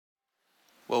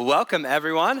Well, welcome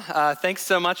everyone. Thanks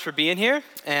so much for being here.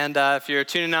 And if you're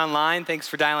tuning online, thanks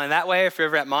for dialing that way. If you're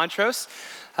ever at Montrose,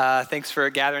 thanks for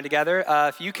gathering together.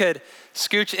 If you could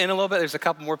scooch in a little bit, there's a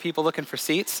couple more people looking for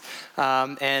seats.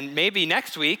 And maybe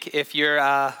next week, if you're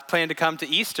planning to come to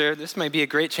Easter, this might be a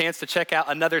great chance to check out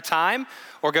another time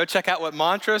or go check out what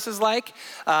Montrose is like.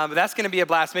 But that's going to be a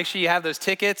blast. Make sure you have those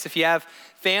tickets. If you have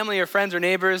family or friends or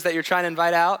neighbors that you're trying to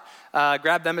invite out,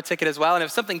 grab them a ticket as well. And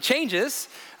if something changes,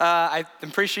 I'm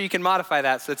pretty sure you can modify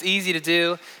that. So it's easy to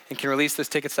do and can release those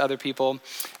tickets to other people.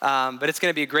 But it's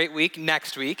going to be a great week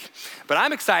next week. But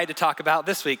I'm excited to talk about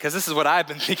this week because this is what I've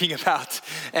been thinking about.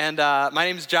 And my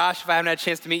name is Josh. If I haven't had a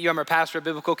chance to meet you, I'm our pastor of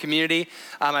Biblical Community.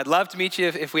 I'd love to meet you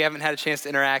if we haven't had a chance to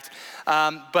interact.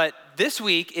 But this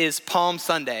week is Palm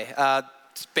Sunday.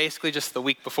 It's basically just the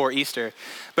week before Easter.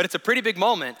 But it's a pretty big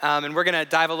moment, and we're going to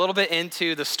dive a little bit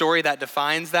into the story that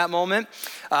defines that moment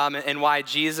and why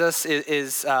Jesus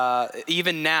is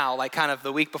even now, like kind of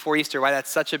the week before Easter, why that's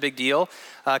such a big deal,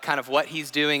 kind of what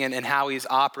he's doing and how he's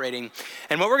operating.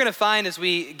 And what we're going to find as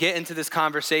we get into this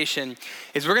conversation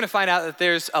is we're going to find out that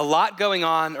there's a lot going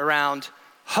on around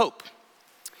hope.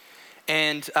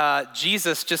 And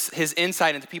Jesus, just his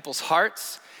insight into people's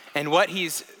hearts and what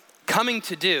he's coming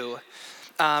to do.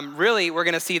 Really, we're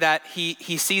going to see that he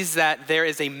sees that there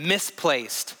is a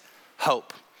misplaced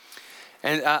hope.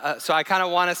 And so I kind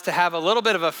of want us to have a little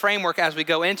bit of a framework as we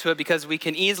go into it because we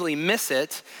can easily miss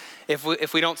it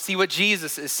if we don't see what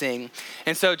Jesus is seeing.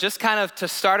 And so just kind of to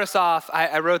start us off,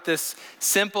 I wrote this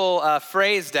simple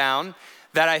phrase down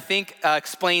that I think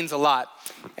explains a lot.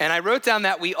 And I wrote down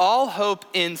that we all hope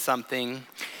in something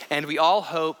and we all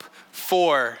hope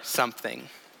for something.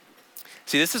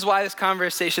 See, this is why this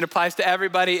conversation applies to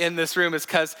everybody in this room is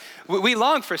because we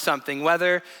long for something,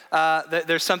 whether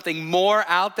there's something more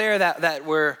out there that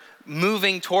we're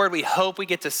moving toward, we hope we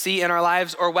get to see in our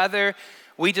lives, or whether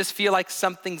we just feel like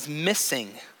something's missing.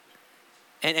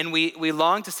 And we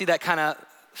long to see that kind of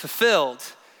fulfilled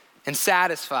and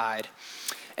satisfied.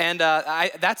 And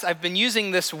I've been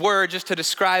using this word just to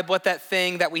describe what that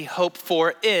thing that we hope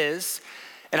for is,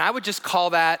 and I would just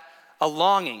call that a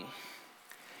longing.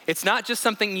 It's not just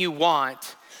something you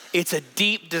want, it's a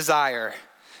deep desire.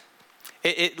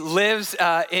 It lives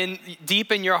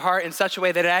deep in your heart in such a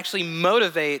way that it actually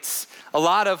motivates a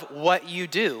lot of what you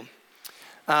do.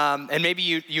 And maybe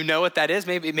you know what that is.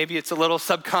 Maybe it's a little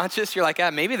subconscious. You're like,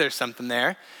 maybe there's something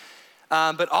there.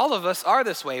 But all of us are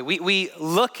this way. We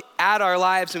look at our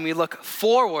lives and we look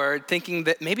forward thinking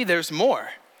that maybe there's more.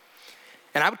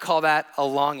 And I would call that a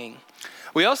longing.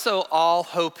 We also all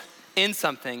hope in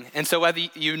something. And so whether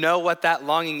you know what that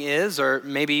longing is or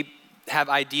maybe have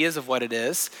ideas of what it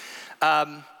is,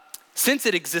 since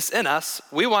it exists in us,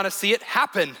 we want to see it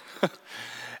happen.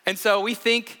 And so we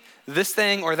think this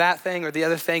thing or that thing or the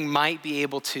other thing might be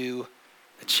able to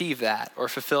achieve that or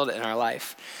fulfill it in our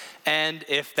life. And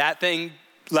if that thing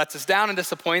lets us down and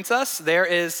disappoints us, there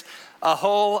is a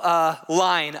whole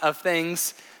line of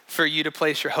things for you to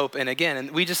place your hope in again.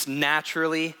 And we just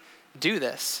naturally do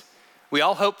this. We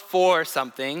all hope for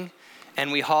something,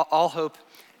 and we all hope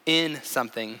in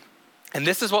something. And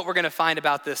this is what we're going to find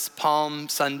about this Palm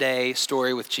Sunday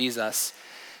story with Jesus,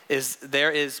 is there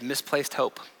is misplaced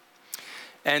hope.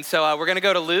 And so we're going to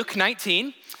go to Luke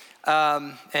 19,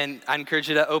 and I encourage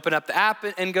you to open up the app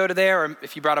and go to there, or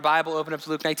if you brought a Bible, open up to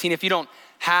Luke 19. If you don't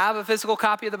have a physical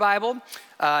copy of the Bible,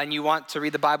 and you want to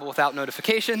read the Bible without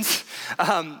notifications,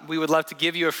 we would love to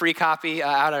give you a free copy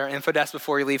out at our info desk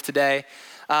before you leave today.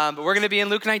 But we're going to be in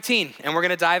Luke 19, and we're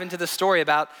going to dive into the story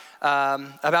about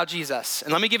Jesus.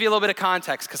 And let me give you a little bit of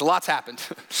context, because a lot's happened.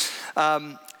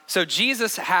 So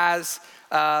Jesus has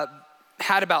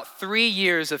had about 3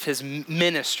 years of his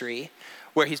ministry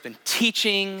where he's been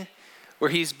teaching, where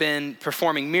he's been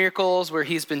performing miracles, where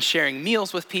he's been sharing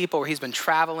meals with people, where he's been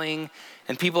traveling,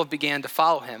 and people have began to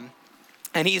follow him.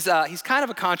 And he's kind of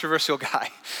a controversial guy.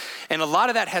 And a lot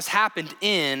of that has happened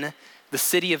in the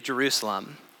city of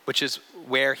Jerusalem, which is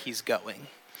where he's going.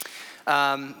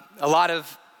 A lot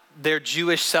of their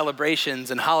Jewish celebrations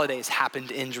and holidays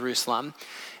happened in Jerusalem.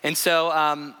 And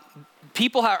so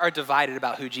people are divided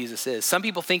about who Jesus is. Some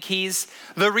people think he's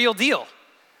the real deal.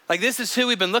 Like, this is who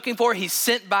we've been looking for. He's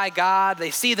sent by God.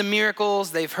 They see the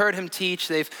miracles. They've heard him teach.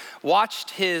 They've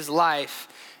watched his life.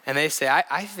 And they say,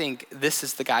 I think this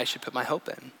is the guy I should put my hope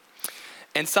in.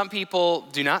 And some people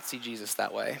do not see Jesus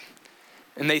that way.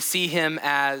 And they see him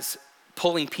as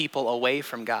pulling people away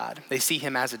from God. They see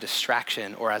him as a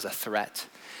distraction or as a threat.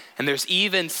 And there's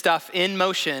even stuff in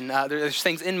motion, there's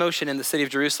things in motion in the city of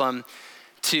Jerusalem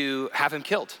to have him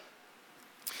killed.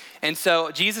 And so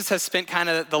Jesus has spent kind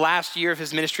of the last year of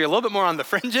his ministry a little bit more on the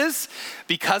fringes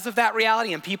because of that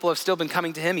reality, and people have still been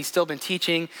coming to him. He's still been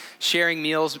teaching, sharing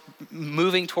meals,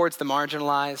 moving towards the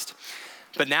marginalized.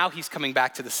 But now he's coming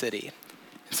back to the city.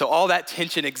 So all that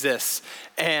tension exists,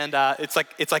 and it's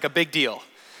like a big deal.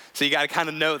 So you got to kind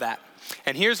of know that.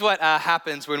 And here's what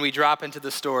happens when we drop into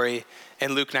the story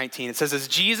in Luke 19. It says, as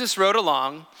Jesus rode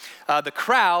along, the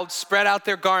crowd spread out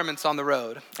their garments on the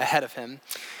road ahead of him.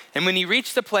 And when he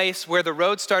reached the place where the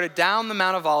road started down the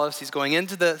Mount of Olives, he's going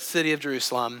into the city of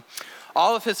Jerusalem,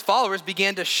 all of his followers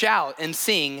began to shout and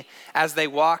sing as they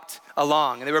walked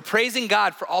along. And they were praising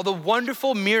God for all the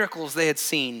wonderful miracles they had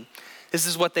seen. This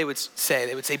is what they would say.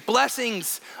 They would say,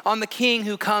 blessings on the King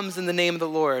who comes in the name of the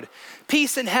Lord.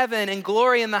 Peace in heaven and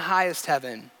glory in the highest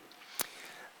heaven.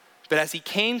 But as he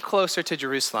came closer to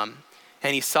Jerusalem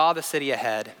and he saw the city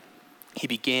ahead, he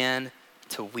began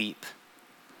to weep.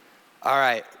 All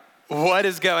right, what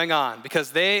is going on?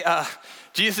 Because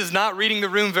Jesus is not reading the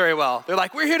room very well. They're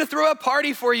like, we're here to throw a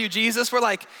party for you, Jesus. We're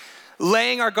like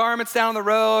laying our garments down on the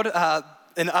road.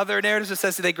 In other narratives, it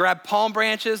says they grab palm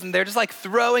branches and they're just like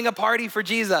throwing a party for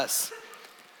Jesus.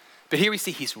 But here we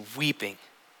see he's weeping.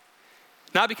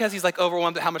 Not because he's like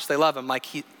overwhelmed at how much they love him, like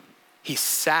he's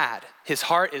sad. His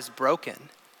heart is broken.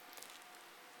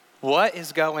 What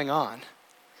is going on?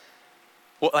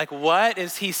 What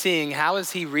is he seeing? How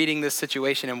is he reading this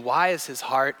situation? And why is his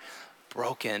heart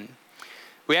broken?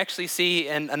 We actually see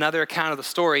in another account of the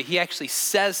story, he actually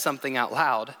says something out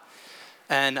loud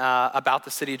and about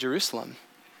the city of Jerusalem.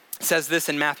 It says this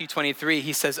in Matthew 23.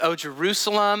 He says, oh,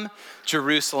 Jerusalem,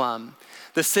 Jerusalem,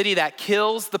 the city that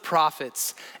kills the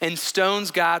prophets and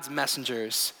stones God's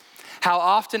messengers. How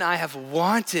often I have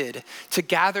wanted to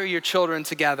gather your children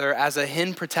together as a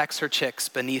hen protects her chicks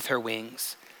beneath her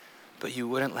wings, but you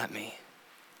wouldn't let me.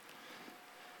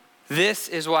 This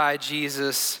is why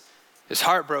Jesus is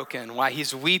heartbroken, why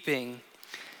he's weeping,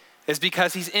 is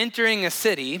because he's entering a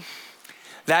city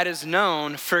that is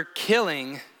known for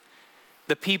killing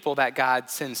the people that God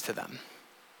sends to them.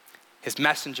 His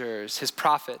messengers, his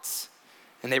prophets,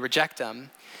 and they reject him.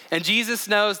 And Jesus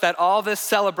knows that all this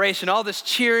celebration, all this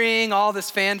cheering, all this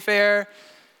fanfare,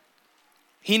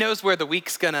 he knows where the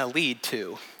week's gonna lead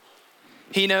to.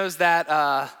 He knows that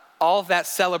all of that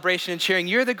celebration and cheering,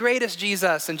 you're the greatest,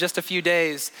 Jesus. In just a few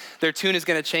days, their tune is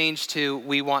gonna change to,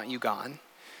 we want you gone.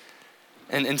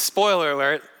 And spoiler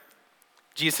alert,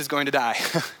 Jesus is going to die.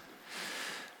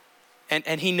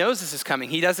 And he knows this is coming.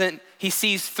 He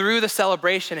sees through the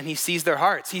celebration and he sees their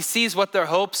hearts. He sees what their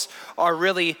hopes are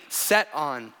really set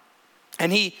on.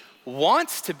 And he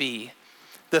wants to be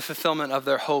the fulfillment of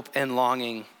their hope and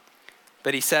longing.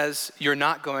 But he says, you're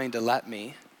not going to let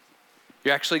me.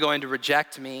 You're actually going to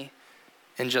reject me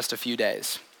in just a few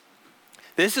days.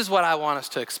 This is what I want us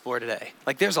to explore today.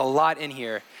 Like there's a lot in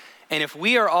here. And if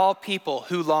we are all people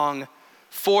who long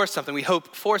for something, we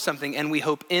hope for something, and we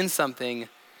hope in something,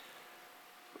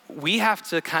 we have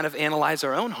to kind of analyze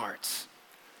our own hearts.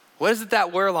 What is it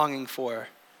that we're longing for?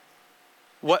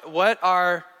 What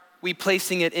are we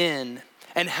placing it in?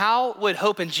 And how would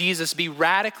hope in Jesus be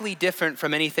radically different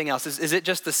from anything else? Is it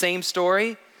just the same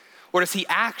story? Or does he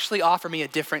actually offer me a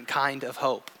different kind of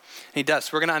hope? And he does.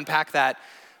 So we're going to unpack that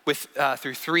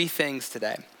through three things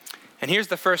today. And here's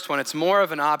the first one. It's more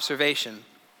of an observation.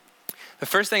 The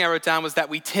first thing I wrote down was that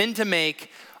we tend to make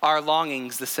our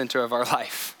longings the center of our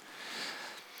life.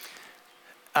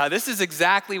 This is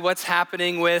exactly what's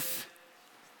happening with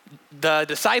the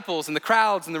disciples and the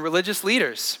crowds and the religious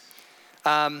leaders.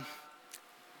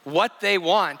 What they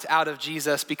want out of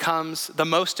Jesus becomes the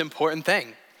most important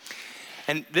thing.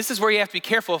 And this is where you have to be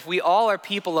careful. If we all are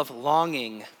people of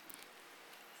longing,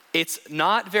 it's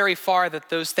not very far that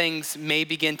those things may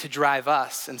begin to drive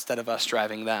us instead of us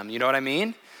driving them. You know what I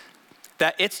mean?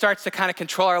 That it starts to kind of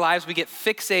control our lives. We get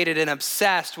fixated and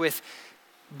obsessed with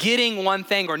getting one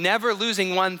thing or never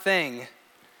losing one thing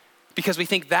because we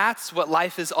think that's what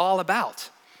life is all about.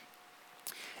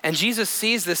 And Jesus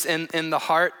sees this in the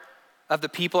heart of the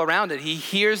people around it. He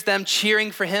hears them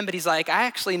cheering for him, but he's like, I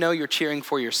actually know you're cheering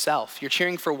for yourself. You're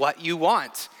cheering for what you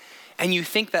want. And you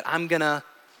think that I'm gonna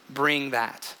bring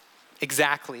that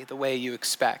exactly the way you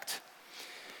expect.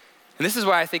 And this is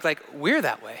why I think like we're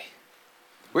that way.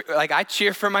 Like I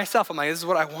cheer for myself. I'm like, this is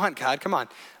what I want, God, come on.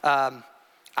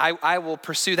 I will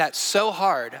pursue that so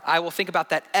hard. I will think about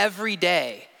that every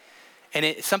day.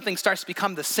 And something starts to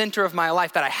become the center of my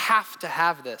life that I have to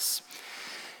have this.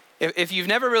 If you've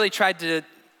never really tried to,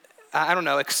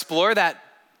 explore that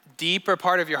deeper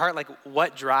part of your heart, like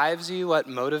what drives you, what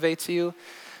motivates you,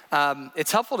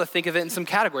 it's helpful to think of it in some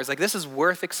categories. Like this is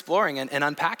worth exploring and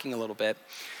unpacking a little bit.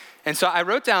 And so I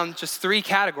wrote down just 3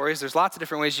 categories. There's lots of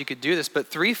different ways you could do this, but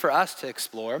 3 for us to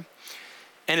explore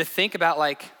and to think about,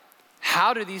 like,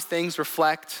 how do these things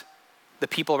reflect the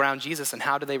people around Jesus, and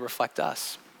how do they reflect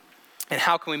us? And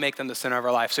how can we make them the center of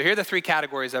our life? So here are the 3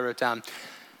 categories I wrote down: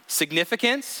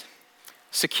 significance,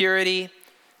 security,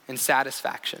 and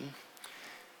satisfaction.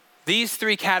 These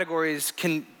 3 categories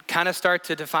can kind of start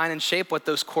to define and shape what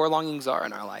those core longings are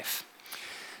in our life.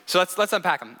 So let's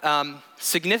unpack them.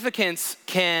 Significance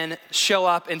can show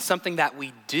up in something that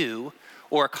we do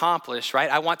or accomplish, right?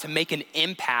 I want to make an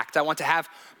impact. I want to have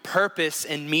purpose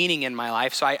and meaning in my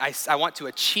life. So I want to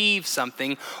achieve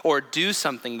something or do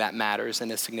something that matters and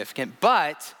is significant.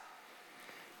 But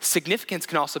significance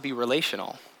can also be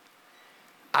relational.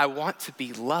 I want to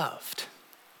be loved.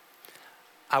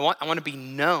 I want to be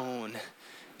known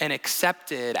and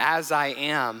accepted as I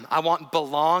am. I want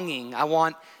belonging. I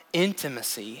want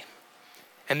intimacy.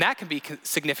 And that can be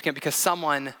significant because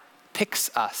someone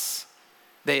picks us.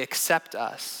 They accept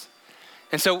us.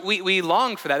 And so we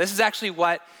long for that. This is actually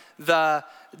what the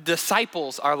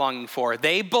disciples are longing for.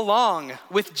 They belong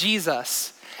with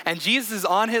Jesus. And Jesus is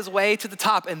on his way to the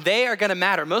top, and they are going to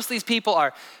matter. Most of these people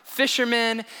are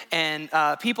fishermen and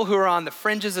people who are on the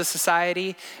fringes of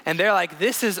society. And they're like,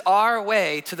 this is our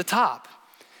way to the top.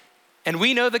 And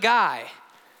we know the guy.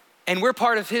 And we're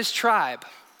part of his tribe.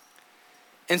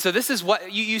 And so this is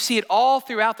what, you see it all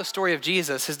throughout the story of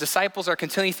Jesus. His disciples are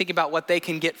continually thinking about what they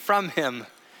can get from him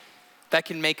that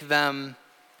can make them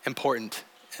important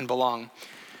and belong.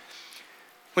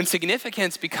 When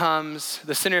significance becomes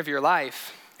the center of your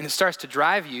life and it starts to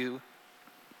drive you,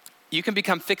 you can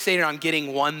become fixated on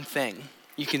getting one thing.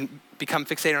 You can become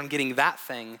fixated on getting that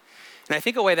thing. And I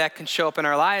think a way that can show up in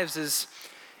our lives is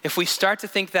if we start to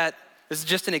think that, this is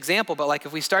just an example, but like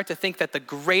if we start to think that the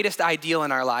greatest ideal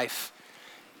in our life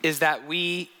is that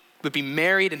we would be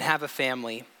married and have a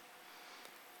family,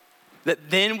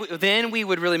 that then we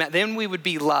would really matter, then we would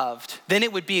be loved, then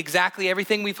it would be exactly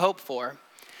everything we've hoped for.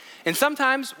 And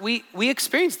sometimes we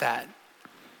experience that.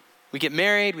 We get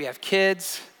married, we have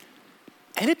kids,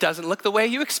 and it doesn't look the way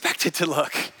you expect it to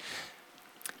look.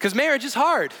 Because marriage is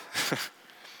hard.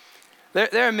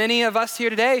 There are many of us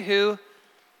here today who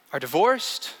are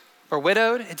divorced or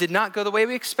widowed. It did not go the way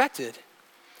we expected.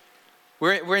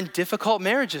 We're in difficult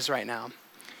marriages right now.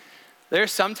 There are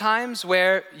some times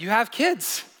where you have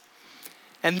kids,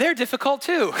 and they're difficult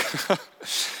too,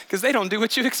 because they don't do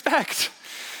what you expect.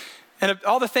 And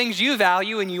all the things you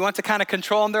value and you want to kind of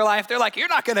control in their life, they're like, you're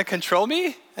not going to control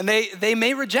me. And they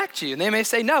may reject you, and they may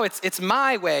say, no, it's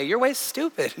my way. Your way's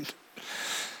stupid.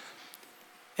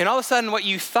 And all of a sudden, what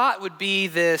you thought would be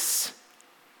this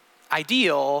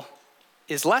ideal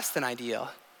is less than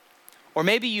ideal. Or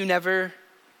maybe you never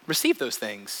receive those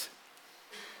things.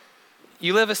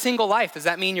 You live a single life. Does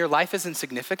that mean your life isn't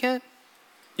significant?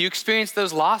 You experience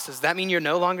those losses. Does that mean you're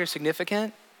no longer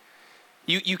significant?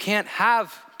 You can't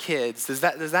have kids. Does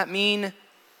that mean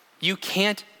you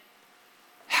can't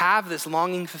have this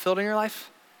longing fulfilled in your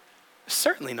life?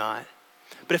 Certainly not.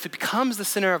 But if it becomes the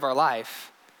center of our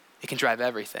life, it can drive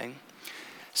everything.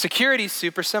 Security is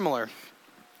super similar.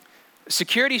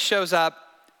 Security shows up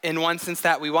in one sense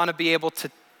that we want to be able to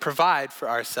provide for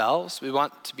ourselves. We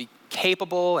want to be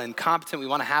capable and competent. We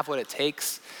want to have what it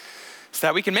takes so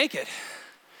that we can make it.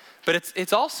 But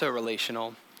it's also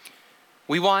relational.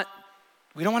 We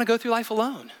don't want to go through life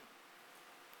alone.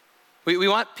 We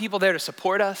want people there to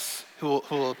support us, who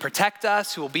will protect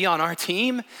us, who will be on our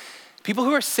team, people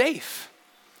who are safe.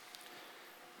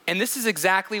 And this is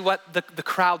exactly what the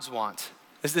crowds want.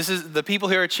 This is the people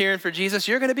who are cheering for Jesus.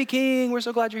 You're going to be king. We're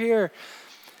so glad you're here.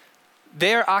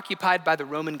 They're occupied by the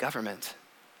Roman government.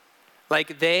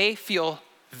 Like, they feel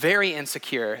very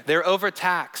insecure. They're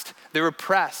overtaxed. They're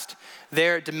oppressed.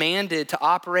 They're demanded to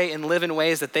operate and live in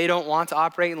ways that they don't want to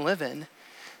operate and live in.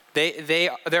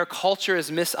 Their culture is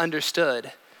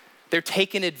misunderstood. They're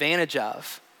taken advantage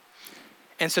of.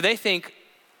 And so they think,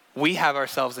 we have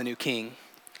ourselves a new king.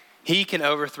 He can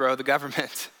overthrow the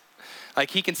government.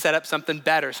 Like, he can set up something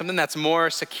better, something that's more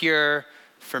secure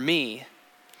for me.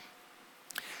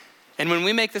 And when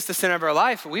we make this the center of our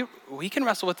life, we can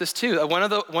wrestle with this too.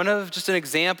 One of just an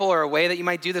example or a way that you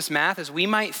might do this math is we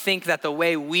might think that the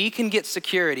way we can get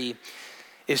security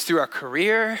is through our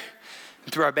career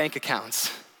and through our bank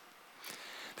accounts.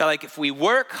 That, like, if we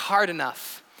work hard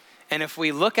enough and if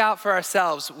we look out for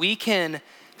ourselves, we can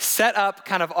set up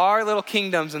kind of our little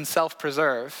kingdoms and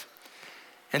self-preserve.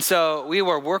 And so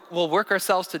we'll work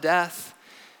ourselves to death.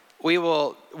 We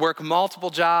will work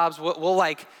multiple jobs. We'll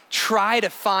like try to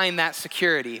find that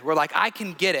security. We're like, I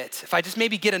can get it. If I just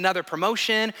maybe get another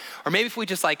promotion, or maybe if we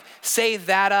just like save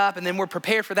that up and then we're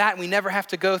prepared for that and we never have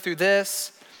to go through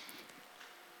this.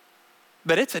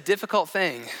 But it's a difficult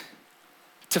thing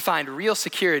to find real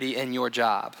security in your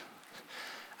job.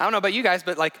 I don't know about you guys,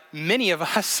 but like many of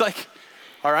us like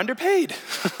are underpaid.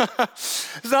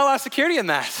 There's not a lot of security in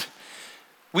that.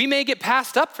 We may get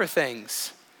passed up for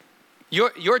things.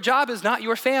 Your job is not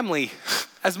your family,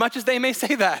 as much as they may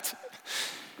say that.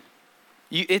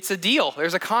 It's a deal,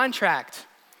 there's a contract.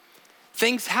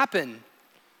 Things happen.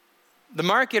 The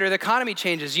market or the economy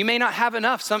changes. You may not have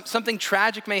enough. Something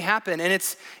tragic may happen, and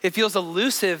it feels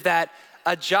elusive that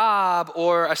a job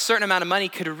or a certain amount of money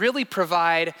could really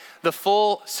provide the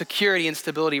full security and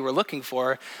stability we're looking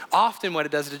for. Often what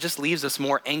it does is it just leaves us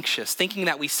more anxious, thinking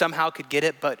that we somehow could get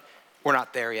it, but we're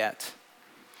not there yet.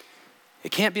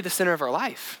 It can't be the center of our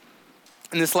life.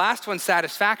 And this last one,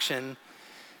 satisfaction,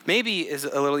 maybe is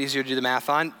a little easier to do the math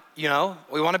on. You know,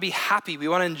 we want to be happy. We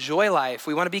want to enjoy life.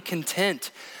 We want to be content.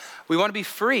 We want to be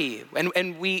free.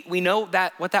 And we know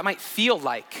that what that might feel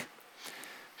like.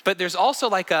 But there's also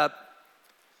like a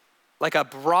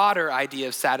broader idea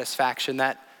of satisfaction,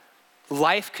 that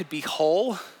life could be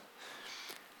whole,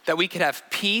 that we could have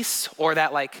peace, or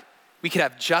that like we could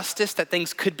have justice, that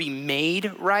things could be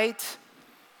made right,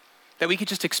 that we could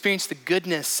just experience the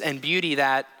goodness and beauty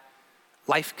that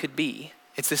life could be.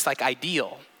 It's this like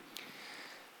ideal.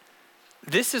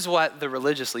 This is what the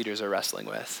religious leaders are wrestling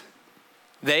with.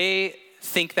 They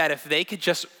think that if they could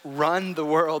just run the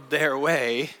world their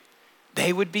way,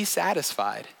 they would be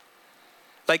satisfied.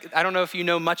 Like, I don't know if you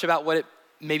know much about what it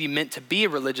maybe meant to be a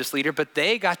religious leader, but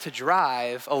they got to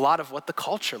drive a lot of what the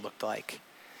culture looked like.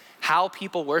 How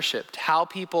people worshiped, how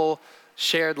people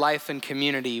shared life and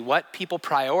community, what people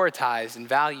prioritized and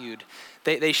valued.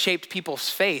 They shaped people's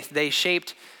faith. They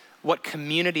shaped what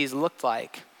communities looked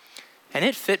like. And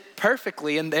it fit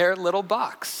perfectly in their little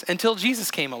box until Jesus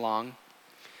came along.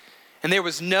 And there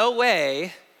was no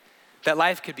way that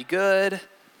life could be good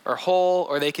or whole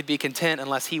or they could be content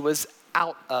unless he was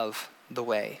out of the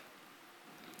way.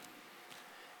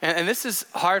 And this is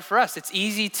hard for us. It's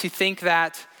easy to think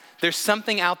that there's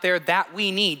something out there that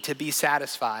we need to be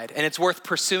satisfied, and it's worth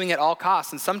pursuing at all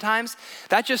costs. And sometimes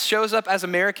that just shows up as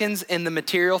Americans in the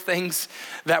material things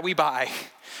that we buy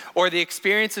or the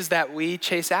experiences that we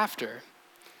chase after.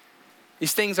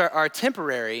 These things are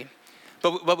temporary,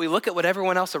 but we look at what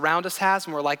everyone else around us has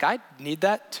and we're like, I need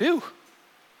that too.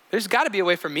 There's got to be a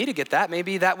way for me to get that.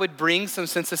 Maybe that would bring some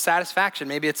sense of satisfaction.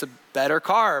 Maybe it's a better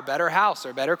car, or better house,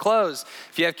 or better clothes.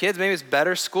 If you have kids, maybe it's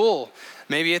better school.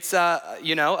 Maybe it's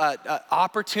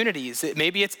opportunities.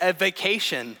 Maybe it's a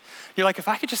vacation. You're like, if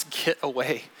I could just get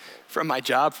away from my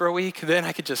job for a week, then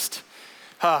I could just,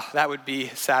 that would be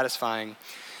satisfying.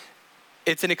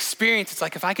 It's an experience. It's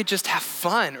like if I could just have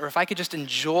fun, or if I could just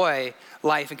enjoy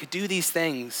life and could do these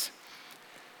things.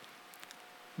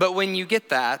 But when you get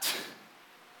that,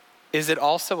 is it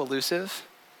also elusive?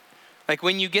 Like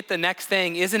when you get the next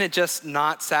thing, isn't it just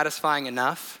not satisfying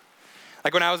enough?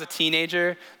 Like when I was a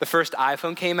teenager, the first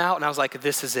iPhone came out and I was like,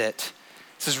 this is it.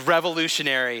 This is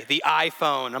revolutionary, the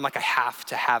iPhone. I'm like, I have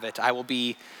to have it. I will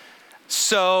be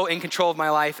so in control of my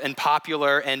life and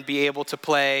popular and be able to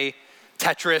play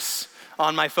Tetris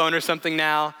on my phone or something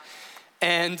now.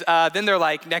 And then they're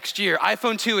like, next year,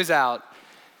 iPhone 2 is out.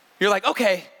 You're like,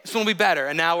 okay, this one will be better.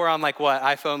 And now we're on like what,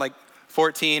 iPhone like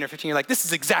 14 or 15, you're like, this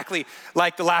is exactly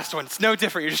like the last one. It's no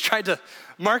different. You're just trying to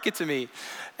market to me.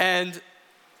 And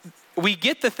we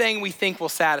get the thing we think will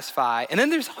satisfy, and then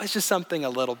there's always just something a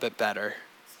little bit better.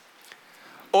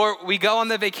 Or we go on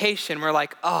the vacation, we're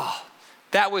like, oh,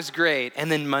 that was great. And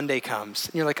then Monday comes,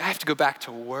 and you're like, I have to go back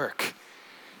to work.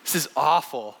 This is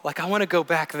awful. Like, I want to go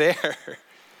back there.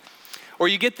 Or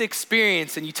you get the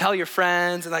experience and you tell your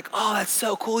friends and like, oh, that's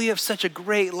so cool. You have such a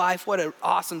great life. What an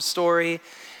awesome story.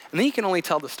 And then you can only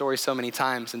tell the story so many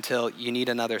times until you need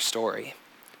another story.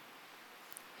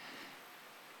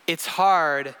 It's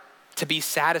hard to be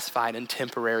satisfied in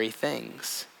temporary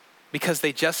things because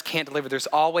they just can't deliver. There's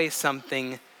always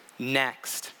something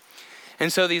next.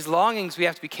 And so these longings, we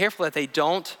have to be careful that they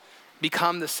don't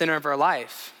become the center of our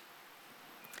life.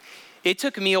 It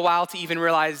took me a while to even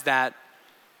realize that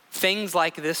things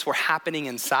like this were happening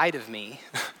inside of me.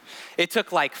 It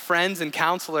took like friends and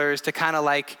counselors to kind of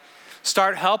like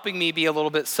start helping me be a little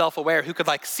bit self-aware, who could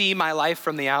like see my life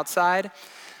from the outside.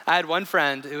 I had one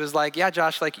friend who was like, yeah,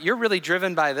 Josh, like you're really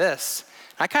driven by this.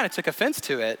 I kind of took offense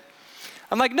to it.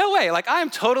 I'm like, no way, like I'm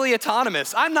totally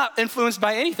autonomous. I'm not influenced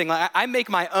by anything. Like, I make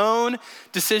my own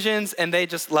decisions and they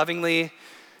just lovingly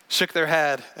shook their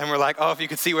head and were like, oh, if you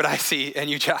could see what I see, and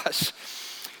you, Josh.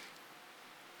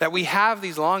 That we have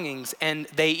these longings, and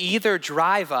they either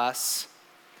drive us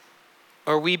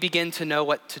or we begin to know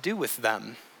what to do with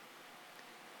them.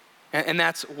 And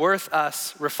that's worth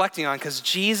us reflecting on, because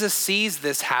Jesus sees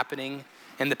this happening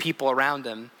in the people around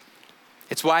him.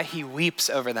 It's why he weeps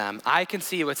over them. I can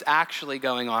see what's actually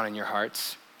going on in your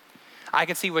hearts. I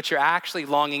can see what you're actually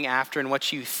longing after and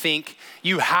what you think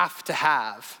you have to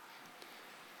have.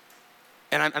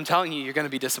 And I'm telling you, you're going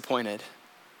to be disappointed.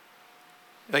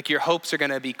 Like your hopes are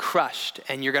going to be crushed,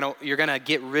 and you're going to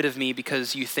get rid of me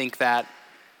because you think that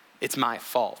it's my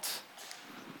fault,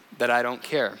 that I don't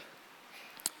care.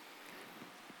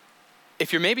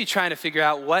 If you're maybe trying to figure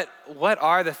out what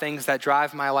are the things that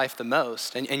drive my life the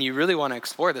most, and you really want to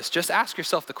explore this, just ask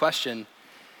yourself the question,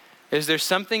 is there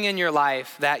something in your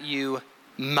life that you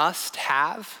must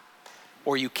have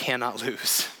or you cannot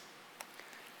lose?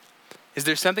 Is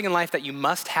there something in life that you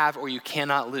must have or you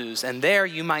cannot lose? And there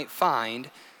you might find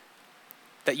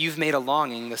that you've made a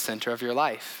longing the center of your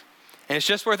life. And it's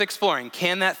just worth exploring.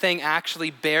 Can that thing actually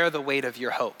bear the weight of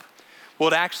your hope? Will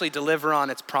it actually deliver on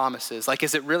its promises? Like,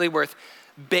 is it really worth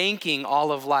banking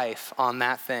all of life on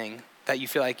that thing that you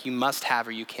feel like you must have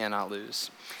or you cannot lose?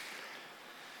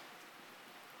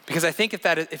 Because I think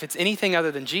if it's anything other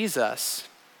than Jesus,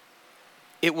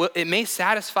 it may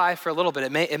satisfy for a little bit.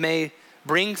 It may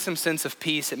bring some sense of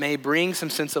peace. It may bring some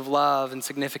sense of love and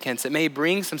significance. It may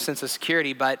bring some sense of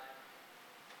security, but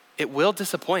it will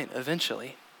disappoint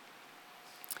eventually.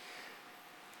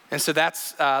 And so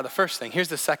that's the first thing. Here's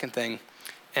the second thing,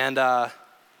 and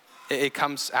it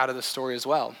comes out of the story as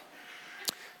well.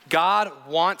 God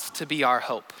wants to be our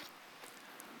hope,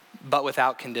 but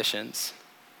without conditions.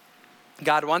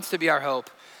 God wants to be our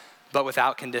hope, but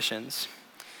without conditions.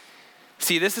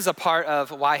 See, this is a part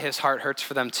of why his heart hurts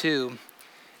for them too,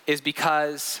 is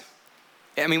because,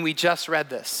 we just read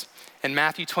this. In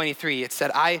Matthew 23, it said,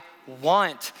 I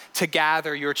want to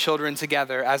gather your children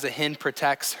together as a hen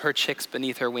protects her chicks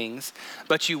beneath her wings,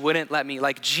 but you wouldn't let me.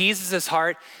 Like, Jesus'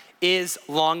 heart is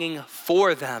longing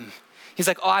for them. He's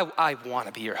like, oh, I want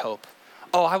to be your hope.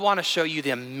 Oh, I want to show you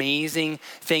the amazing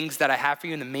things that I have for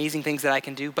you and the amazing things that I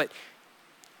can do, but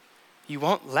you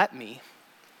won't let me.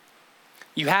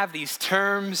 You have these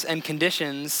terms and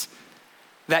conditions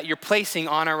that you're placing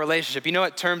on our relationship. You know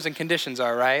what terms and conditions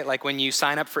are, right? Like when you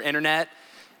sign up for internet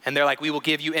and they're like, we will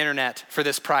give you internet for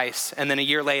this price. And then a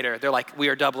year later, they're like, we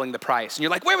are doubling the price. And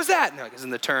you're like, where was that? And they're like, it's in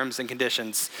the terms and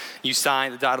conditions. You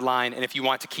sign the dotted line, and if you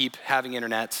want to keep having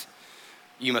internet,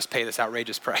 you must pay this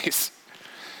outrageous price.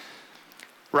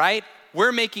 Right?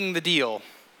 We're making the deal.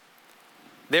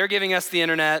 They're giving us the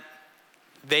internet.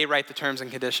 They write the terms and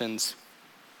conditions.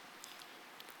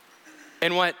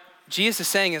 And what Jesus is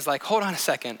saying is like, hold on a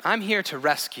second. I'm here to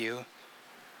rescue.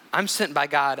 I'm sent by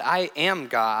God. I am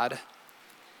God.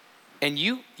 And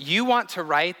you want to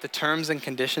write the terms and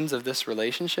conditions of this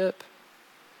relationship?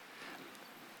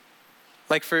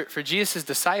 Like for Jesus'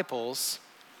 disciples,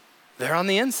 they're on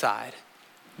the inside.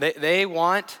 They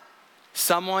want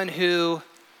someone who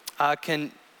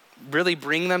can really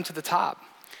bring them to the top.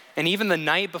 And even the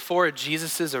night before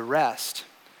Jesus' arrest,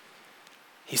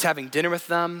 he's having dinner with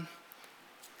them,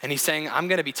 and he's saying, I'm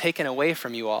going to be taken away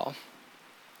from you all,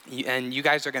 and you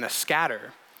guys are going to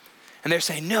scatter. And they're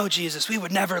saying, no, Jesus, we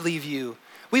would never leave you.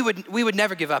 We would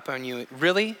never give up on you.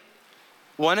 Really?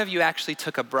 One of you actually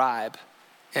took a bribe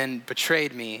and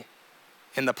betrayed me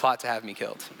in the plot to have me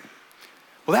killed.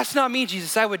 Well, that's not me,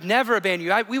 Jesus. I would never abandon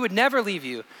you. We would never leave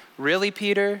you. Really,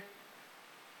 Peter?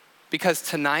 Because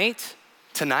tonight,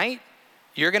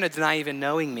 you're going to deny even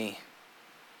knowing me.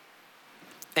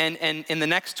 And in the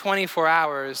next 24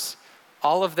 hours,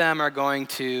 all of them are going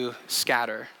to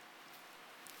scatter.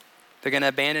 They're going to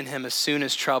abandon him as soon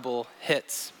as trouble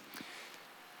hits.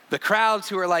 The crowds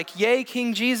who are like, yay,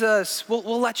 King Jesus,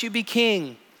 we'll let you be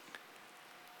king.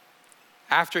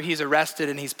 After he's arrested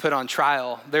and he's put on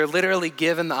trial, they're literally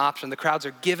given the option, the crowds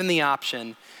are given the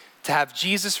option to have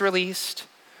Jesus released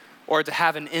or to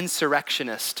have an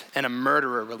insurrectionist and a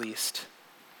murderer released.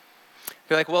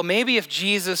 They're like, well, maybe if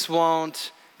Jesus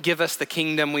won't give us the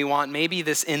kingdom we want, maybe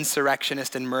this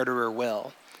insurrectionist and murderer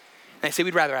will. And they say,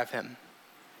 we'd rather have him.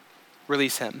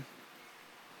 Release him.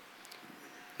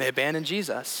 They abandon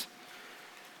Jesus.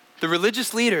 The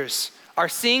religious leaders are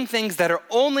seeing things that are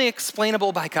only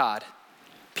explainable by God.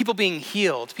 People being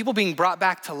healed, people being brought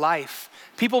back to life,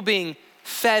 people being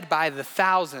fed by the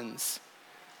thousands,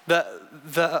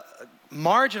 the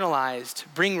marginalized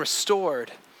being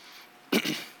restored.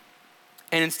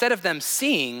 And instead of them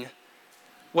seeing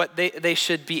what they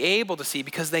should be able to see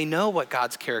because they know what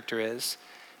God's character is,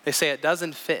 They say it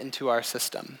doesn't fit into our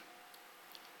system.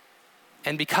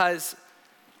 And because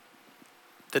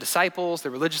the disciples,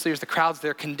 the religious leaders, the crowds,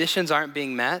 their conditions aren't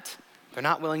being met, they're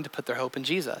not willing to put their hope in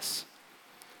Jesus.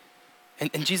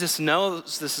 And Jesus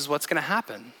knows this is what's going to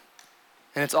happen.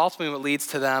 And it's ultimately what leads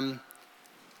to them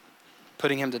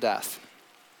putting him to death.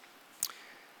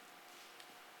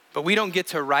 But we don't get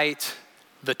to write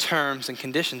the terms and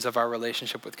conditions of our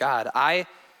relationship with God. I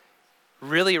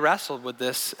really wrestled with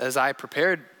this as I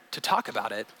prepared to talk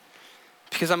about it,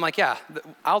 because I'm like, yeah,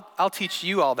 I'll teach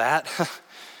you all that.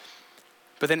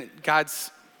 But then God's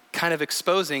kind of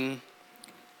exposing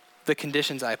the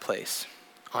conditions I place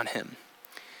on him.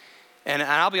 And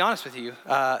I'll be honest with you,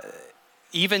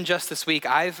 even just this week,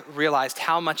 I've realized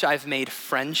how much I've made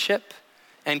friendship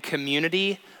and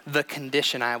community the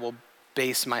condition I will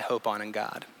base my hope on in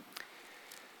God.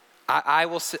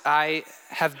 I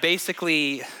have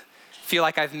basically feel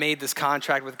like I've made this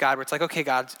contract with God where it's like, okay,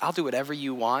 God, I'll do whatever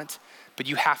you want, but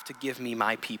you have to give me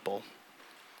my people,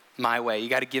 my way. You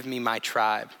got to give me my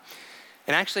tribe.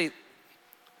 And actually,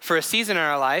 for a season in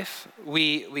our life,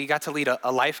 we got to lead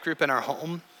a life group in our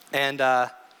home, and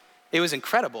it was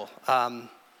incredible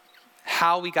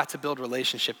how we got to build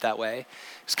relationship that way.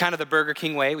 It's kind of the Burger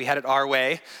King way. We had it our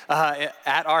way,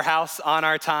 at our house, on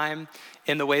our time,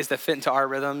 in the ways that fit into our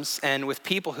rhythms, and with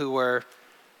people who were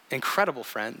incredible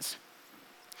friends.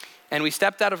 And we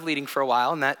stepped out of leading for a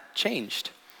while, and that changed.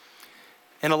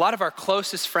 And a lot of our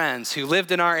closest friends who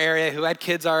lived in our area, who had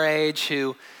kids our age,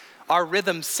 who our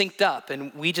rhythms synced up,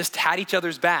 and we just had each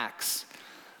other's backs.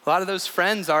 A lot of those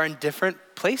friends are in different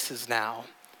places now.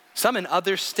 Some in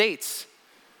other states,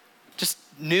 just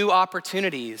new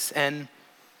opportunities. And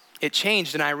it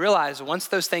changed, and I realized once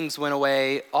those things went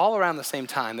away all around the same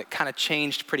time, it kind of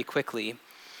changed pretty quickly.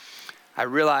 I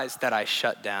realized that I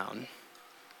shut down.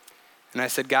 And I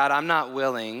said, God, I'm not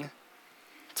willing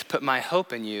to put my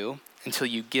hope in you until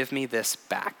you give me this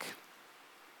back.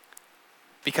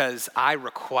 Because I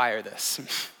require this.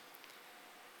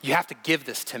 You have to give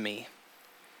this to me.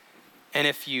 And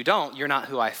if you don't, you're not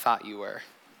who I thought you were.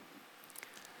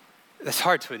 That's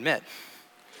hard to admit.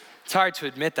 It's hard to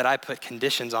admit that I put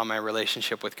conditions on my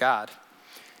relationship with God.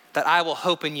 That I will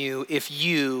hope in you if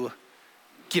you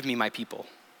give me my people.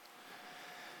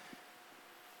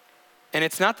 And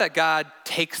it's not that God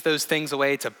takes those things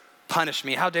away to punish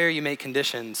me. How dare you make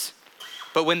conditions?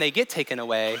 But when they get taken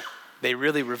away, they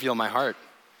really reveal my heart.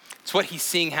 It's what he's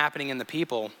seeing happening in the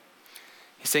people.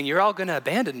 He's saying, you're all going to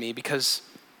abandon me because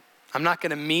I'm not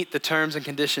going to meet the terms and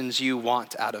conditions you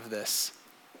want out of this.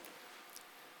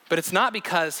 But it's not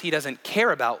because he doesn't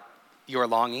care about your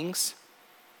longings.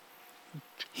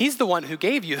 He's the one who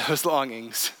gave you those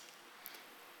longings.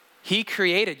 He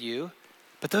created you,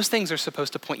 but those things are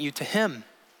supposed to point you to him.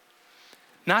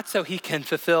 Not so he can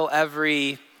fulfill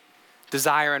every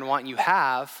desire and want you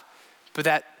have, but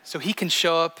that so he can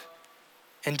show up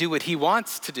and do what he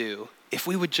wants to do if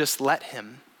we would just let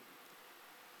him.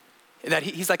 That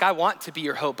he's like, I want to be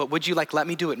your hope, but would you let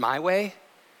me do it my way?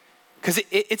 Because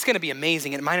it's going to be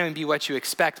amazing. It might not even be what you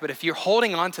expect, but if you're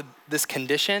holding on to this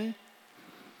condition,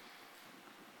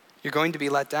 you're going to be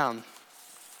let down.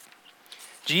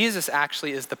 Jesus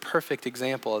actually is the perfect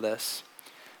example of this.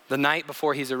 The night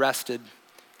before he's arrested,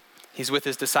 he's with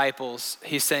his disciples.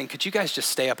 He's saying, could you guys just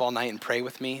stay up all night and pray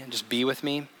with me and just be with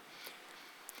me?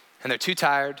 And they're too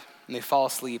tired and they fall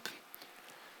asleep.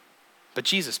 But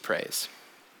Jesus prays.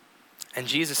 And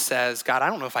Jesus says, God, I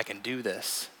don't know if I can do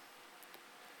this.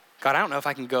 God, I don't know if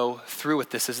I can go through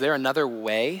with this. Is there another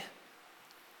way?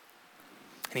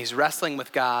 And he's wrestling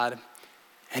with God,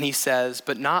 and he says,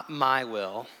 but not my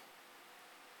will,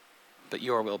 but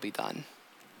your will be done.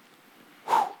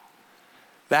 Whew.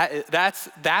 That's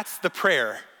the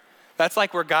prayer. That's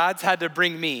like where God's had to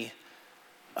bring me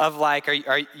of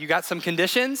are you got some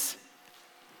conditions?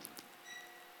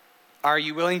 Are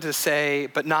you willing to say,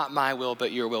 but not my will,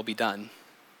 but your will be done?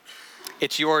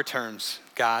 It's your terms,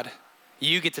 God.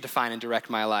 You get to define and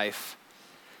direct my life.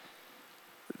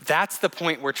 That's the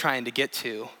point we're trying to get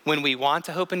to when we want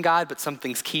to hope in God, but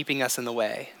something's keeping us in the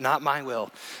way. Not my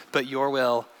will, but your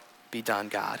will be done,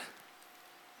 God.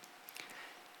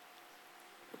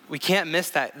 We can't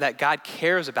miss that God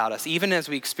cares about us. Even as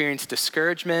we experience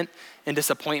discouragement and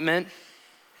disappointment,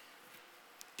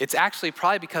 it's actually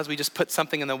probably because we just put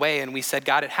something in the way and we said,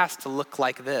 God, it has to look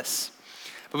like this.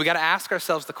 But we got to ask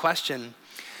ourselves the question,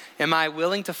 am I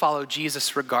willing to follow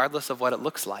Jesus regardless of what it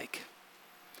looks like?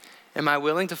 Am I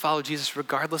willing to follow Jesus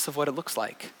regardless of what it looks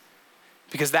like?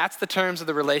 Because that's the terms of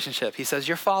the relationship. He says,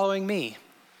 you're following me.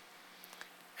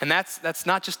 And that's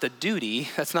not just a duty.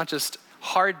 That's not just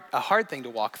a hard thing to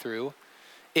walk through.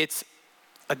 It's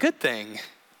a good thing.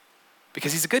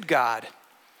 because he's a good God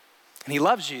and he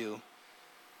loves you.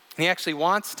 And he actually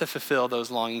wants to fulfill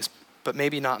those longings, but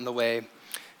maybe not in the way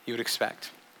you would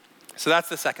expect. So that's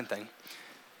the second thing.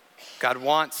 God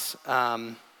wants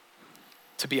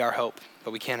to be our hope,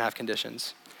 but we can't have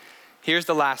conditions. Here's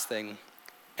the last thing,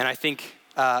 and I think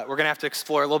we're going to have to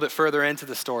explore a little bit further into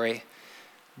the story,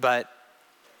 but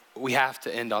we have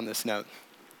to end on this note.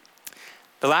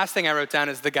 The last thing I wrote down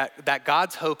is that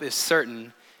God's hope is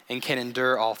certain and can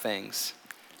endure all things.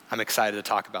 I'm excited to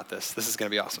talk about this. This is going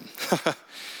to be awesome.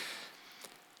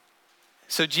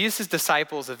 So Jesus'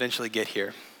 disciples eventually get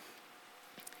here.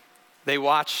 They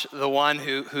watch the one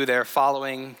who they're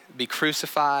following be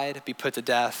crucified, be put to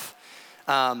death.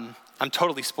 I'm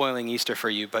totally spoiling Easter for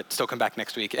you, but still come back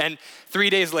next week. And 3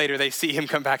 days later, they see him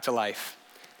come back to life.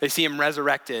 They see him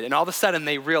resurrected. And all of a sudden,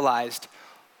 they realized,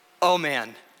 oh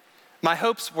man, my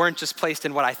hopes weren't just placed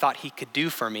in what I thought he could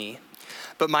do for me,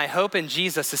 but my hope in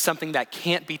Jesus is something that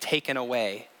can't be taken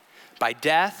away by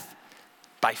death,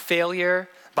 by failure,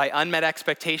 by unmet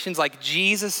expectations. Like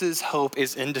Jesus' hope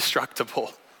is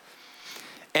indestructible.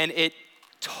 And it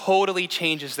totally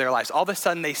changes their lives. All of a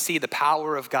sudden they see the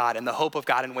power of God and the hope of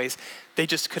God in ways they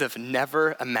just could have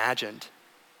never imagined.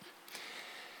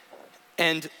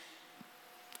 And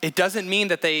it doesn't mean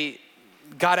that they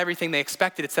got everything they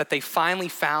expected. It's that they finally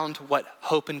found what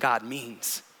hope in God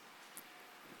means.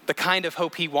 The kind of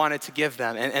hope he wanted to give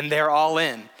them, and they're all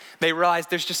in. They realize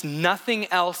there's just nothing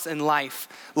else in life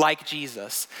like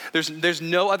Jesus. There's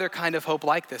no other kind of hope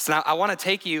like this. And I want to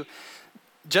take you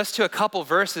just to a couple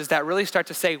verses that really start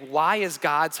to say, why is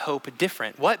God's hope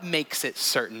different? What makes it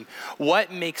certain?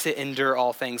 What makes it endure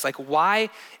all things? Like, why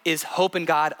is hope in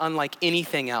God unlike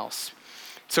anything else?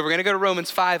 So we're going to go to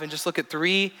Romans 5 and just look at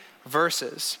 3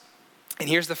 verses. And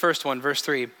here's the first one, verse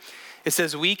 3. It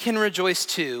says, we can rejoice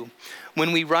too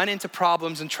when we run into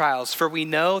problems and trials, for we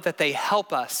know that they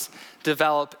help us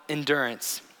develop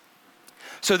endurance.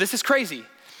 So this is crazy.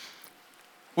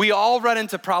 We all run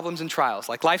into problems and trials.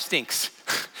 Like, life stinks.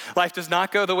 Life does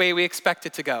not go the way we expect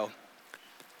it to go.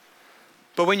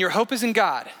 But when your hope is in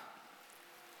God,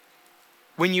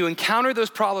 when you encounter those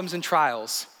problems and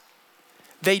trials,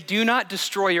 they do not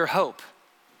destroy your hope.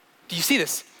 Do you see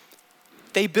this?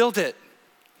 They build it.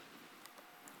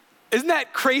 Isn't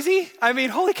that crazy? I mean,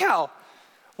 holy cow.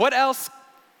 What else,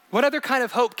 what other kind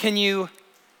of hope can you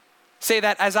say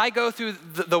that as I go through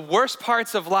the worst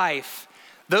parts of life,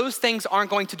 those things aren't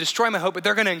going to destroy my hope, but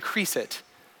they're going to increase it?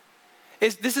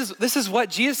 This is what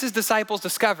Jesus' disciples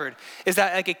discovered, is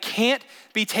that like it can't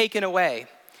be taken away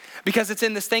because it's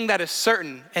in this thing that is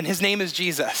certain, and his name is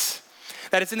Jesus.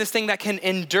 That it's in this thing that can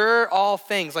endure all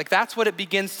things. Like, that's what it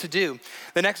begins to do.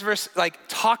 The next verse like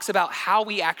talks about how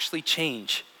we actually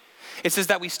change. It says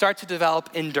that we start to develop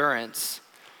endurance.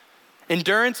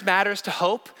 Endurance matters to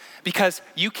hope because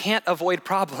you can't avoid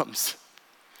problems.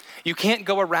 You can't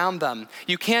go around them.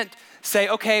 You can't say,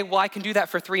 okay, well, I can do that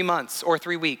for 3 months or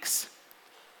 3 weeks.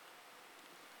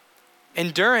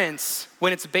 Endurance,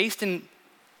 when it's based in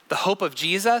the hope of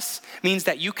Jesus, means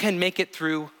that you can make it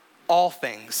through all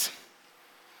things,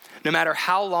 no matter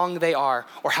how long they are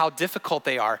or how difficult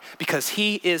they are, because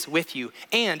he is with you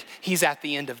and he's at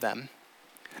the end of them.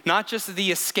 Not just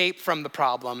the escape from the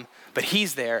problem, but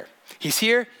he's there. He's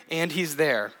here and he's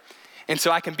there. And so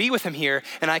I can be with him here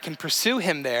and I can pursue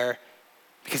him there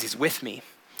because he's with me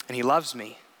and he loves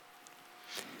me.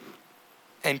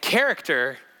 And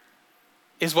character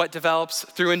is what develops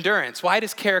through endurance. Why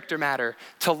does character matter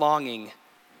to longing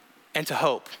and to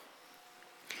hope?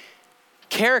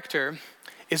 Character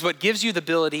is what gives you the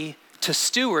ability to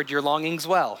steward your longings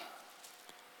well.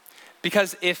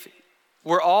 Because if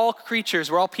we're all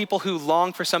creatures, we're all people who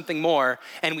long for something more,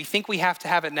 and we think we have to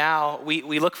have it now,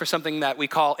 we look for something that we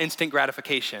call instant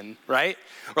gratification, right?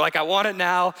 We're like, I want it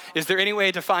now. Is there any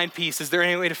way to find peace? Is there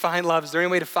any way to find love? Is there any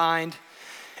way to find?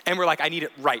 And we're like, I need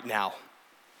it right now.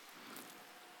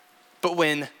 But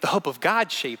when the hope of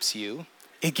God shapes you,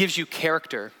 it gives you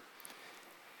character.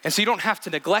 And so you don't have to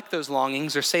neglect those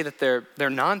longings or say that they're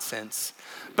nonsense,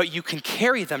 but you can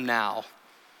carry them now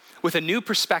with a new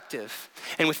perspective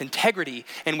and with integrity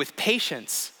and with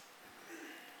patience,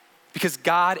 because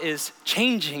God is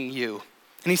changing you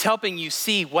and he's helping you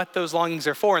see what those longings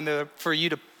are for, and they're for you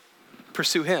to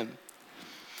pursue him.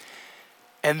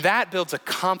 And that builds a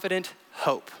confident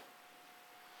hope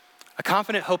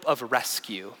of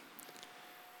rescue,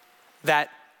 that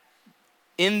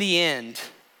in the end,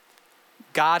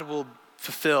 God will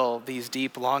fulfill these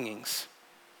deep longings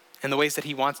in the ways that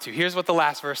he wants to. Here's what the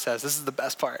last verse says. This is the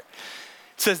best part.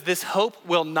 It says, this hope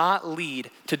will not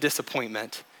lead to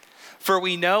disappointment, For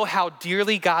we know how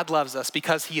dearly God loves us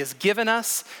because he has given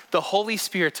us the Holy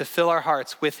Spirit to fill our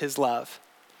hearts with his love.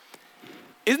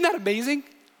 Isn't that amazing?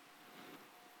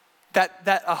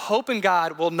 That a hope in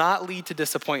God will not lead to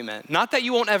disappointment. Not that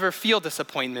you won't ever feel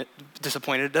disappointed,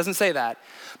 it doesn't say that.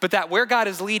 But that where God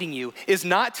is leading you is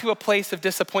not to a place of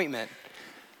disappointment.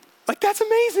 Like, that's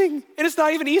amazing. And it's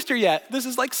not even Easter yet. This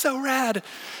is like so rad.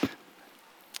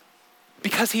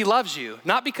 Because he loves you.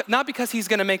 Not because he's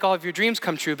gonna make all of your dreams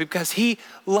come true, but because he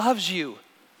loves you.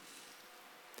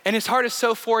 And his heart is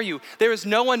so for you. There is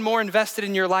no one more invested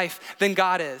in your life than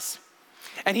God is.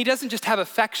 And he doesn't just have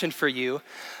affection for you,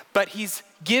 but he's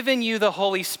given you the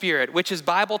Holy Spirit, which is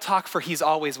Bible talk for he's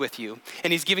always with you.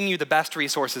 And he's giving you the best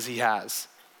resources he has.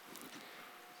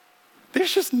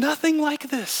 There's just nothing like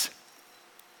this.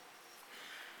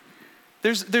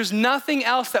 There's nothing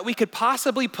else that we could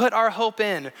possibly put our hope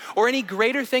in, or any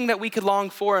greater thing that we could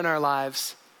long for in our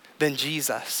lives than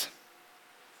Jesus.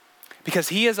 Because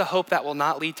he is a hope that will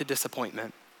not lead to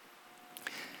disappointment.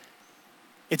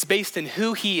 It's based in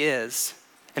who he is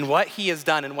and what he has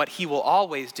done and what he will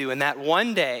always do. And that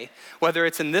one day, whether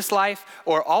it's in this life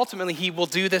or ultimately he will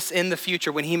do this in the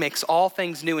future when he makes all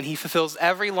things new and he fulfills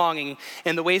every longing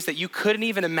in the ways that you couldn't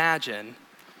even imagine,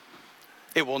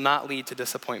 it will not lead to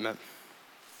disappointment.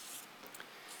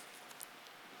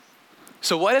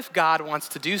 So what if God wants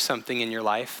to do something in your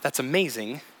life that's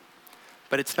amazing,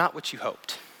 but it's not what you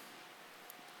hoped?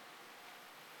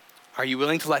 Are you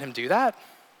willing to let him do that?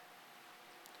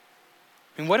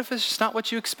 I mean, what if it's just not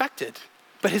what you expected,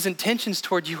 but his intentions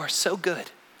toward you are so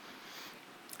good?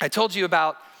 I told you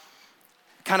about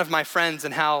kind of my friends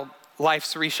and how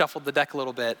life's reshuffled the deck a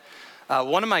little bit.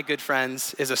 One of my good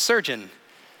friends is a surgeon.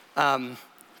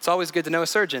 It's always good to know a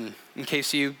surgeon in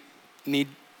case you need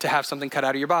to have something cut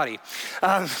out of your body.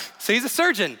 So he's a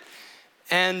surgeon,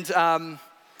 and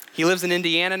he lives in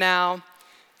Indiana now,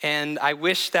 and I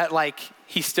wish that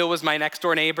he still was my next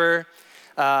door neighbor.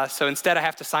 So instead I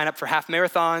have to sign up for half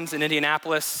marathons in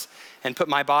Indianapolis and put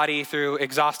my body through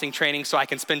exhausting training so I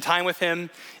can spend time with him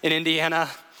in Indiana.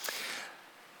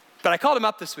 But I called him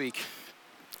up this week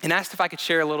and asked if I could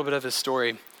share a little bit of his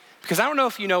story. Because I don't know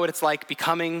if you know what it's like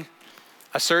becoming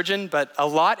a surgeon, but a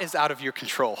lot is out of your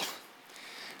control.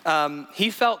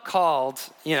 He felt called,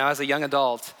 as a young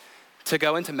adult, to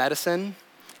go into medicine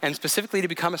and specifically to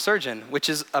become a surgeon, which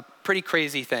is a pretty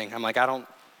crazy thing. I'm like, I don't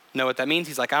know what that means.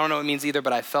 He's like, I don't know what it means either,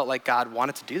 but I felt like God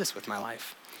wanted to do this with my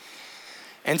life.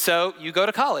 And so you go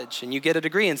to college and you get a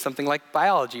degree in something like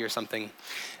biology or something.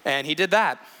 And he did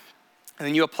that. And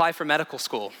then you apply for medical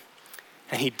school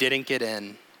and he didn't get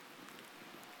in.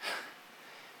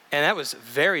 And that was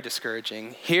very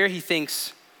discouraging. Here he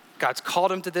thinks God's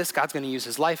called him to this. God's going to use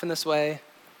his life in this way.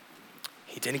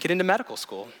 He didn't get into medical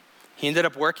school. He ended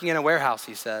up working in a warehouse,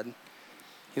 he said.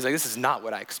 He's like, this is not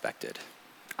what I expected.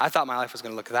 I thought my life was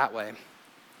going to look that way.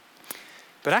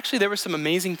 But actually, there were some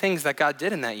amazing things that God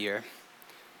did in that year.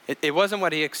 It wasn't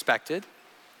what he expected,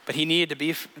 but he needed to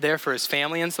be there for his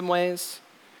family in some ways.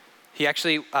 He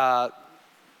actually,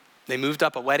 they moved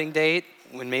up a wedding date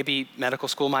when maybe medical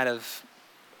school might have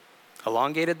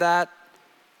elongated that.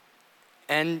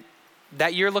 And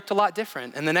that year looked a lot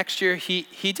different. And the next year, he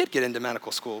did get into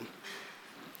medical school.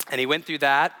 And he went through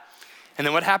that. And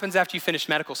then what happens after you finish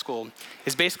medical school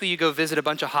is basically you go visit a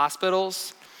bunch of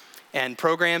hospitals and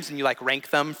programs and you rank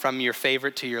them from your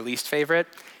favorite to your least favorite.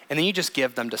 And then you just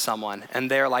give them to someone. And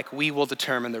they're like, we will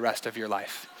determine the rest of your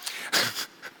life.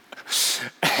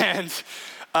 And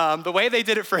the way they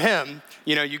did it for him,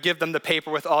 you give them the paper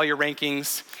with all your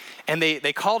rankings. And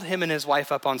they called him and his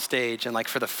wife up on stage. And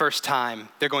for the first time,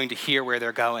 they're going to hear where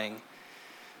they're going.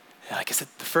 They're like, is it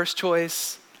the first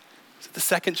choice? Is it the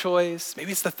second choice?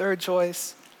 Maybe it's the third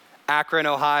choice. Akron,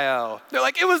 Ohio. They're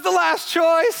like, it was the last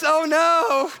choice. Oh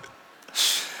no.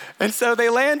 And so they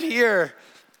land here.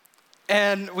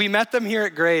 And we met them here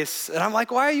at Grace. And I'm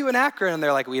like, why are you in Akron? And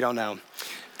they're like, we don't know.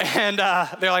 And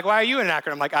they're like, why are you in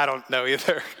Akron? I'm like, I don't know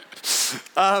either.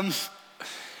 And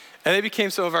they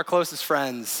became some of our closest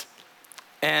friends.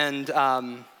 And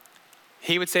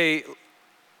he would say,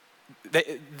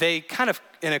 they kind of,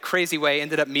 in a crazy way,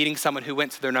 ended up meeting someone who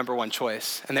went to their number one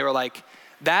choice. And they were like,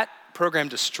 that program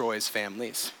destroys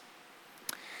families.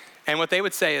 And what they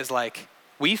would say is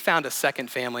we found a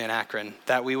second family in Akron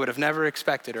that we would have never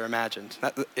expected or imagined.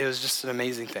 It was just an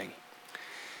amazing thing.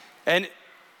 And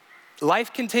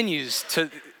life continues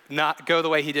to not go the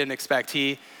way he didn't expect.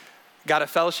 He got a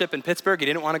fellowship in Pittsburgh. He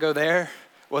didn't want to go there.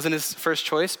 Wasn't his first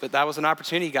choice, but that was an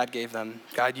opportunity God gave them.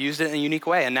 God used it in a unique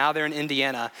way, and now they're in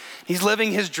Indiana. He's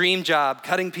living his dream job,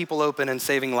 cutting people open and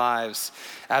saving lives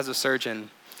as a surgeon.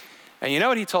 And you know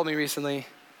what he told me recently?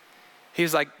 He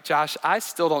was like, Josh, I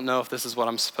still don't know if this is what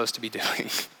I'm supposed to be doing.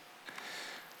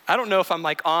 I don't know if I'm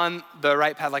like on the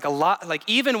right path. Like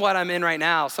even what I'm in right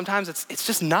now, sometimes it's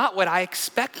just not what I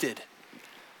expected.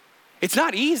 It's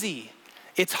not easy.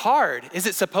 It's hard. Is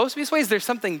it supposed to be this way? Is there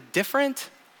something different?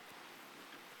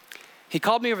 He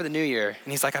called me over the new year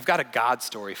and he's like, I've got a God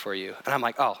story for you. And I'm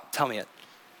like, oh, tell me it.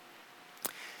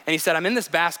 And he said, I'm in this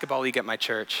basketball league at my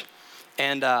church.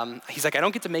 And he's like, I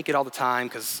don't get to make it all the time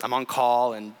because I'm on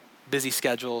call and busy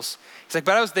schedules. He's like,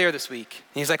 but I was there this week.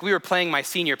 And he's like, we were playing my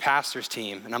senior pastor's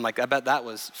team. And I'm like, I bet that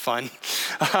was fun.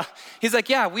 He's like,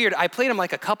 yeah, weird. I played them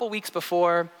like a couple weeks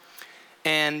before.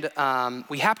 And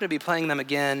we happened to be playing them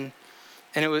again.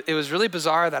 And it was really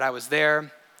bizarre that I was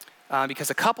there because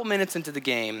a couple minutes into the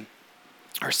game,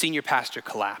 our senior pastor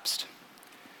collapsed.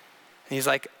 And he's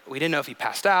like, we didn't know if he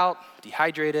passed out,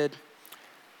 dehydrated,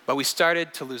 but we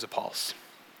started to lose a pulse.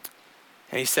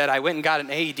 And he said, I went and got an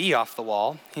AED off the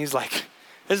wall. He's like,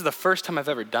 this is the first time I've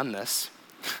ever done this,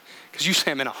 because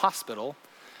usually I'm in a hospital.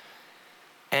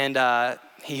 And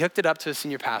he hooked it up to a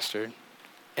senior pastor,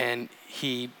 and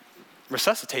he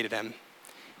resuscitated him.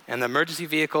 And the emergency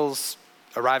vehicles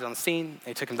arrived on the scene.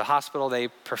 They took him to the hospital. They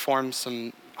performed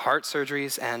some heart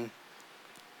surgeries, and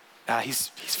he's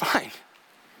fine.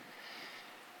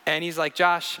 And he's like,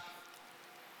 Josh,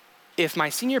 if my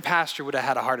senior pastor would have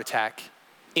had a heart attack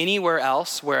anywhere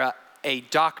else where a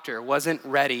doctor wasn't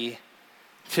ready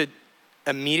to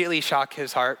immediately shock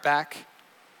his heart back,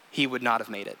 he would not have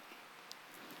made it.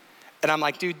 And I'm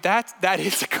like, dude, that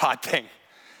is a God thing.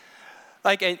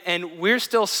 Like, and we're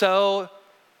still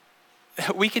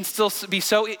we can still be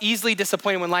so easily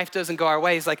disappointed when life doesn't go our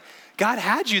way. He's like, God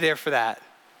had you there for that.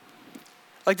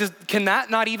 Like, can that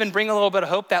not even bring a little bit of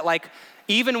hope that like,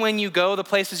 even when you go the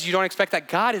places you don't expect, that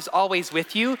God is always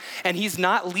with you and he's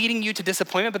not leading you to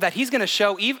disappointment, but that he's gonna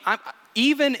show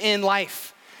even in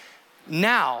life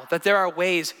now that there are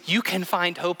ways you can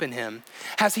find hope in him.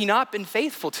 Has he not been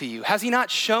faithful to you? Has he not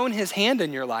shown his hand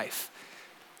in your life?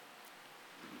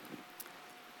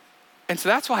 And so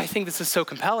that's why I think this is so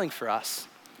compelling for us,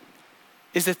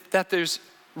 is that there's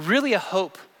really a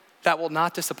hope that will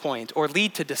not disappoint or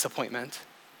lead to disappointment.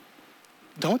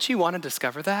 Don't you want to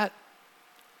discover that?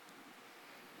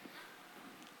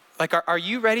 Like, are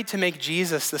you ready to make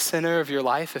Jesus the center of your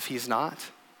life if he's not?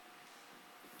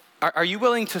 Are you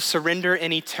willing to surrender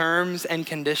any terms and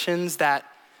conditions that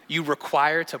you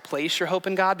require to place your hope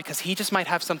in God because he just might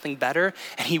have something better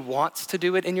and he wants to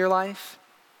do it in your life?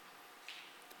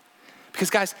 Because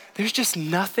guys, there's just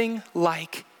nothing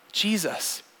like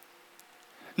Jesus.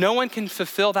 No one can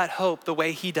fulfill that hope the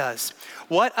way he does.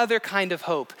 What other kind of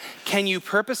hope can you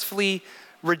purposefully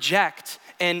reject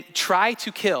and try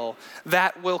to kill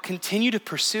that will continue to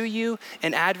pursue you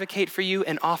and advocate for you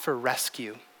and offer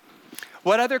rescue?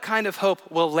 What other kind of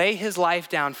hope will lay his life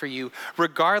down for you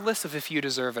regardless of if you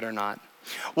deserve it or not?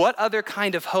 What other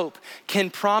kind of hope can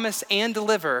promise and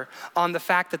deliver on the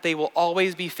fact that they will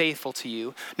always be faithful to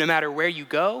you, no matter where you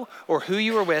go or who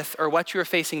you are with or what you are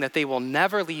facing, that they will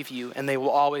never leave you and they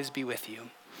will always be with you?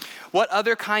 What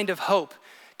other kind of hope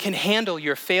can handle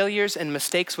your failures and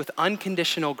mistakes with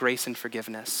unconditional grace and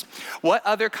forgiveness? What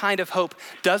other kind of hope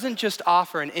doesn't just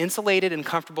offer an insulated and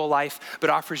comfortable life,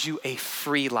 but offers you a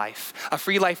free life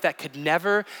that could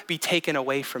never be taken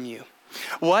away from you?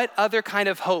 What other kind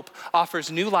of hope offers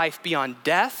new life beyond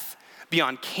death,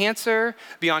 beyond cancer,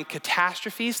 beyond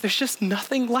catastrophes? There's just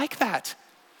nothing like that.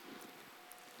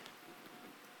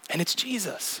 And it's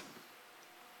Jesus.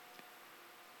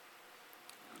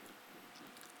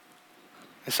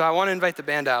 And so I want to invite the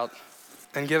band out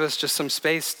and give us just some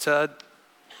space to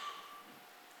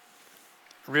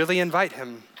really invite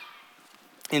him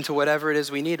into whatever it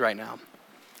is we need right now.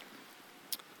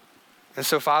 And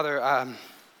so, Father,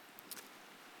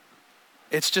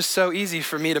 it's just so easy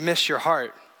for me to miss your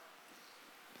heart.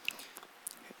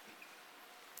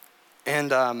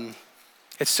 And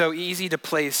it's so easy to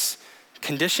place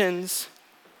conditions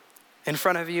in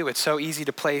front of you. It's so easy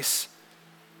to place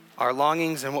our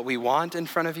longings and what we want in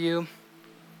front of you.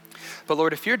 But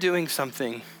Lord, if you're doing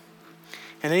something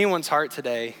in anyone's heart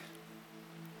today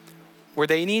where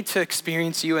they need to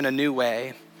experience you in a new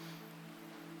way,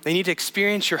 they need to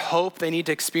experience your hope, they need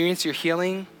to experience your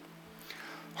healing,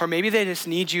 or maybe they just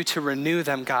need you to renew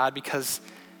them, God, because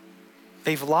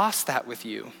they've lost that with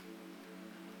you.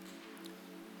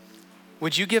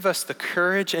 Would you give us the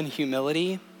courage and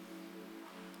humility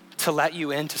to let you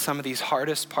into some of these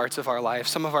hardest parts of our life,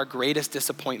 some of our greatest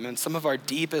disappointments, some of our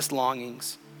deepest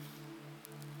longings?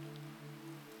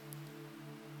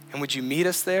 And would you meet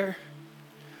us there?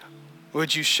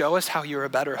 Would you show us how you're a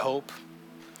better hope?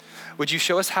 Would you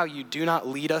show us how you do not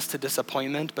lead us to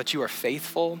disappointment, but you are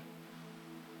faithful?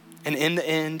 And in the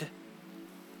end,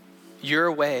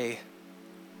 your way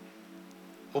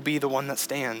will be the one that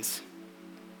stands.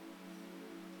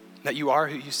 That you are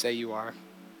who you say you are.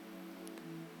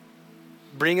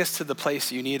 Bring us to the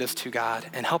place you need us to, God,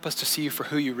 and help us to see you for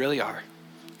who you really are.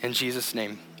 In Jesus'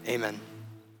 name, amen.